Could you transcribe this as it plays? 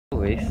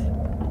always.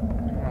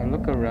 Oh,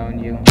 look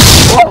around you.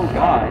 Oh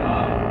God.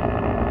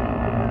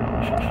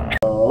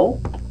 Oh,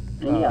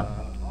 yeah.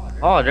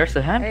 Oh, there's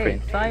a Hey,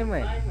 handprint.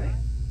 Simon.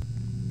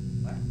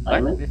 What?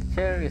 Simon? This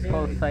chair is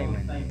called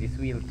Simon. This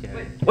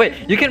wheelchair. Wait,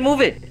 you can move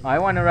it. I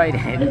want to ride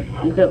it.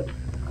 You can.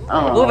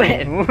 Move Oh.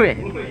 it. Move it.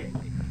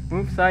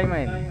 Move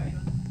Simon.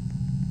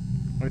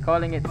 We're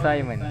calling it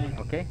Simon.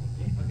 Okay.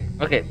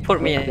 Okay,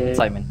 put me in, Okay.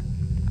 Simon.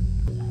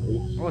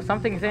 Oh,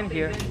 something's in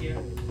here.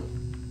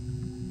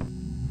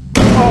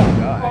 Oh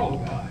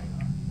God.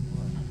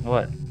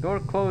 What? Door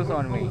closed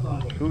on me.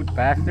 Rude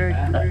bastard.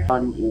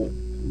 On you.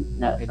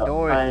 The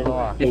door is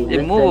locked. It's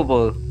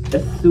immovable.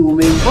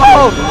 Assuming.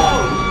 Whoa!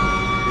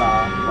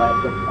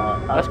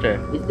 Buster.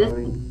 Is this?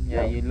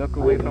 Yeah, you look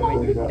away from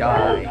it, you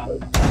die. Oh,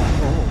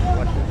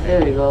 what the There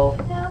heck? you go.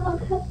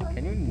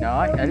 Can you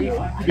not? At least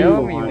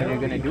tell me when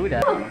you're gonna do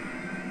that.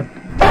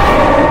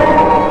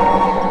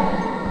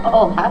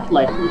 Oh,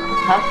 Half-Life baby.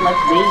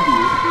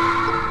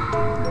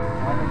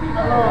 Wanna be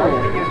Oh.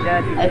 your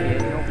daddy,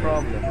 kid, no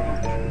problem.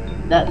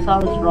 That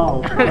sounds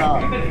wrong.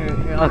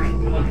 Okay,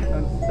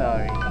 I'm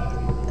sorry.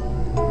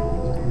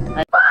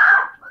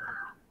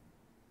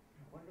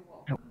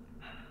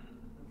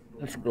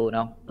 Let's go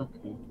now.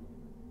 Okay.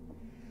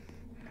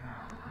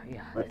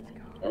 Yeah, let's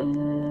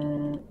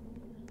go.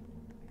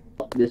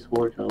 This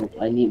portal.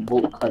 I need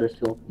bolt cutters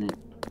to open it.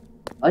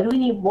 Why do we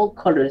need bolt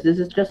cutters? This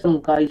is just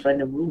some guys in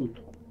the room.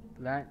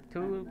 Why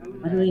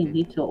do we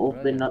need to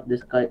open up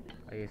this guy?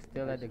 Are you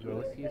still at the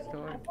grocery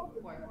store?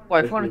 Oh,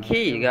 I found a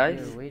key, guys.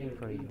 We're waiting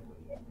for you.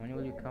 When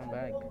will you come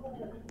back?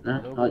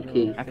 What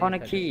key? I found a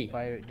key.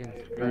 Fire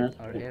didn't spread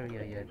our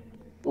area yet.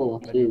 Oh,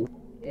 But two.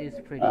 it is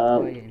pretty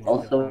quiet in this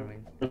Also,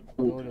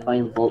 apartment.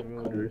 find bolt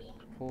cutters.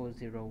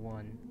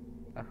 401.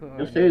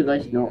 Just so you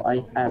guys know,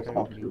 I have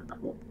software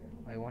code.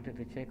 I wanted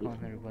to check on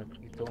her, but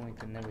you told me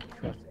to never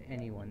trust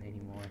anyone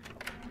anymore.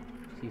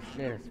 She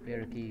slid a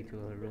spare key to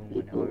her room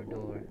on our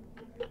door.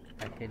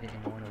 I hid it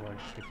in one of our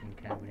kitchen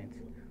cabinets.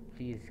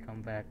 Please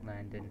come back,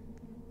 Landon.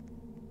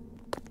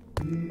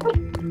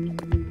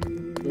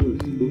 Ooh,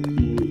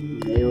 spooky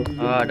mail.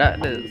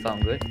 That doesn't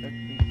sound good.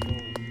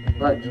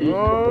 But she's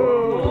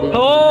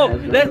Oh,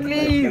 let's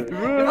leave.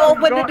 You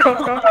open the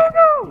door.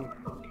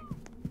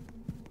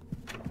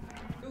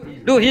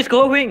 Dude, he's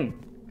going.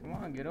 Come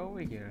on, get over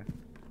here.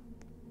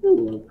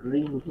 Ooh,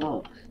 green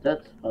blocks.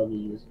 That's probably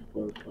used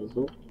for a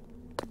puzzle.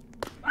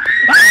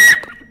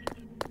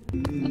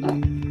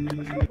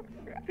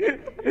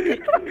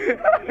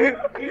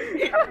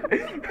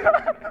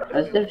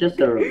 That's just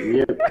a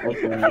weird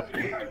puzzle.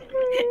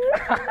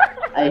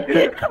 I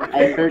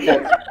heard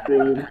that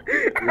scream.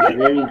 It was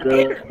very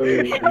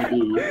girly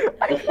indeed.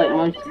 Just like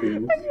my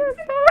screams.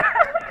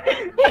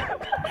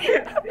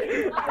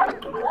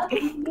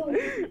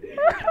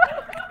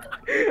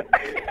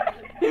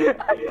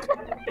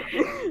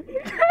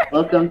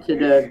 Welcome to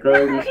the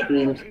girly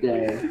scream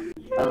scare.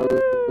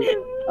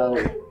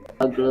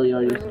 How girly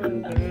are you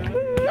screaming?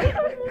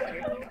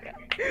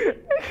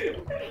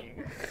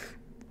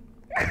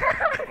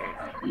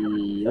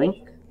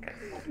 Yoink.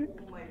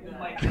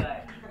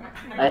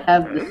 I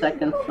have the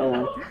second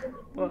soul.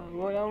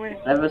 What are we?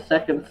 I have a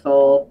second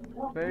soul.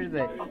 Where is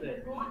it?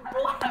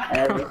 I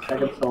have a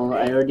second soul.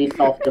 I already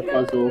solved the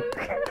puzzle.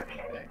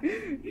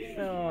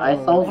 No. I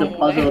solved the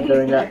puzzle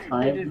during that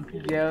I time.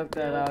 just yelled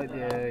that out,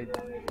 dude.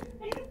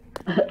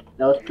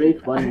 That was pretty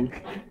funny.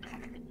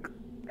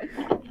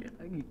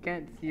 You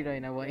can't see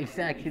right now, but he's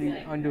actually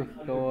on the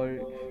floor,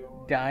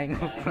 dying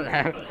of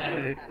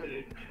laughter.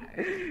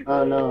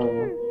 Oh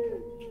no.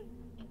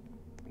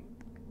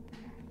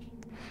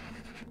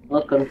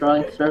 Look, I'm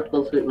drawing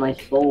circles with my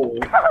soul.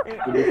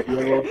 With this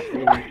yellow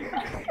thing.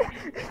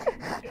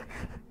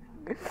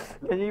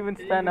 Can you even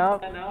stand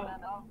up?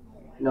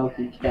 No,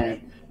 he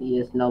can't. He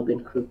has now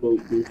been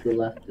crippled due to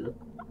laughter.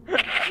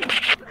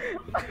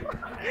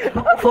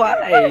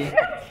 Why?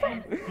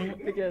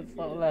 I can't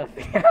stop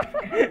laughing.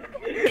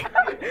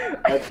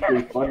 That's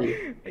pretty funny.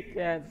 I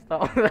can't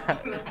stop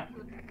laughing.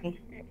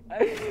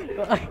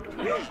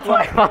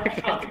 My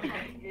heart.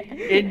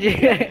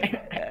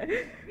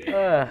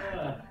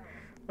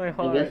 My I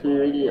heart. guess we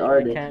really are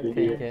I this can't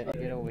video. take it.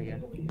 Get over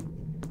here.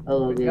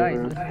 Hello, Guys,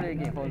 gamer. let's play a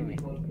game. Follow me.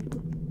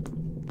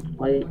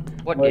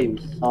 What what game?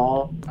 you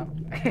saw?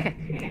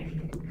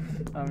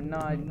 I'm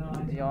not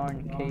John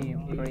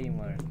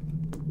Kramer.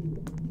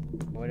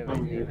 Whatever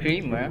his name is.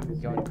 Kramer?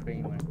 John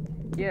Kramer.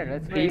 Here,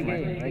 let's play a Kramer.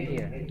 game right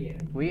here.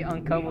 We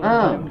uncover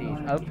one of these.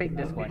 I'll pick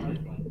this one.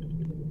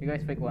 You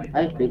guys pick one.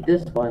 I picked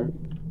this one.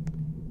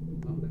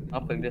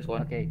 I'll pick this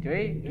one. Okay,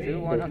 3, 2,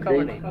 1,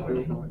 uncover it.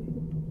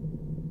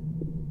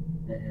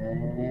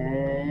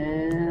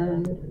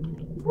 And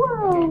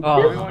Okay,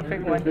 Oh. everyone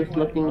pick one. Just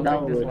looking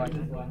I'll pick this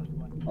downward.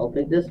 one. I'll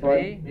pick this one.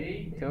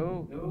 3,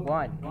 2,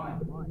 1.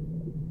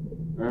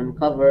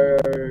 Uncover.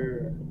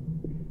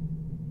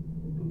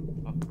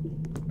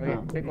 Okay,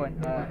 pick one.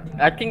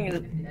 I think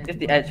it's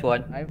the edge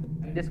one.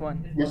 This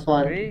one. This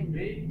one.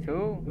 3, 2,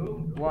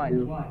 1.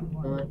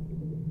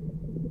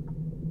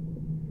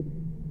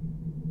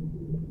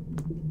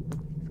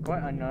 It's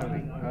quite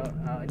unnerving.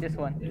 This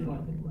one.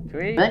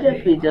 3, Imagine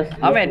if we just.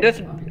 Amin,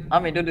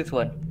 do this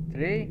one.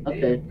 3,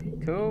 Okay.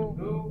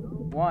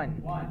 2,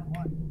 1.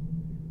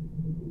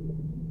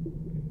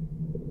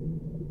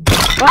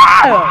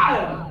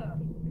 Ah!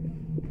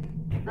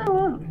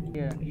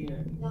 Yeah.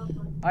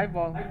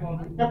 Eyeball.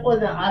 Ako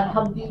na,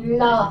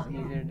 alhamdulillah. This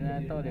is easier than I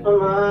thought it would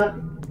Mama,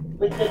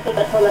 wait,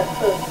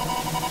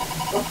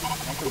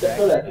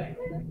 sulat. be.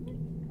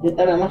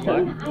 Kita na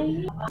masuk.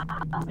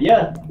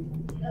 Ya.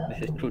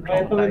 This is true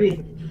Apa traumatized. tadi?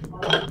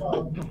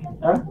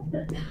 Hah?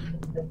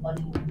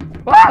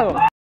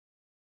 Wow!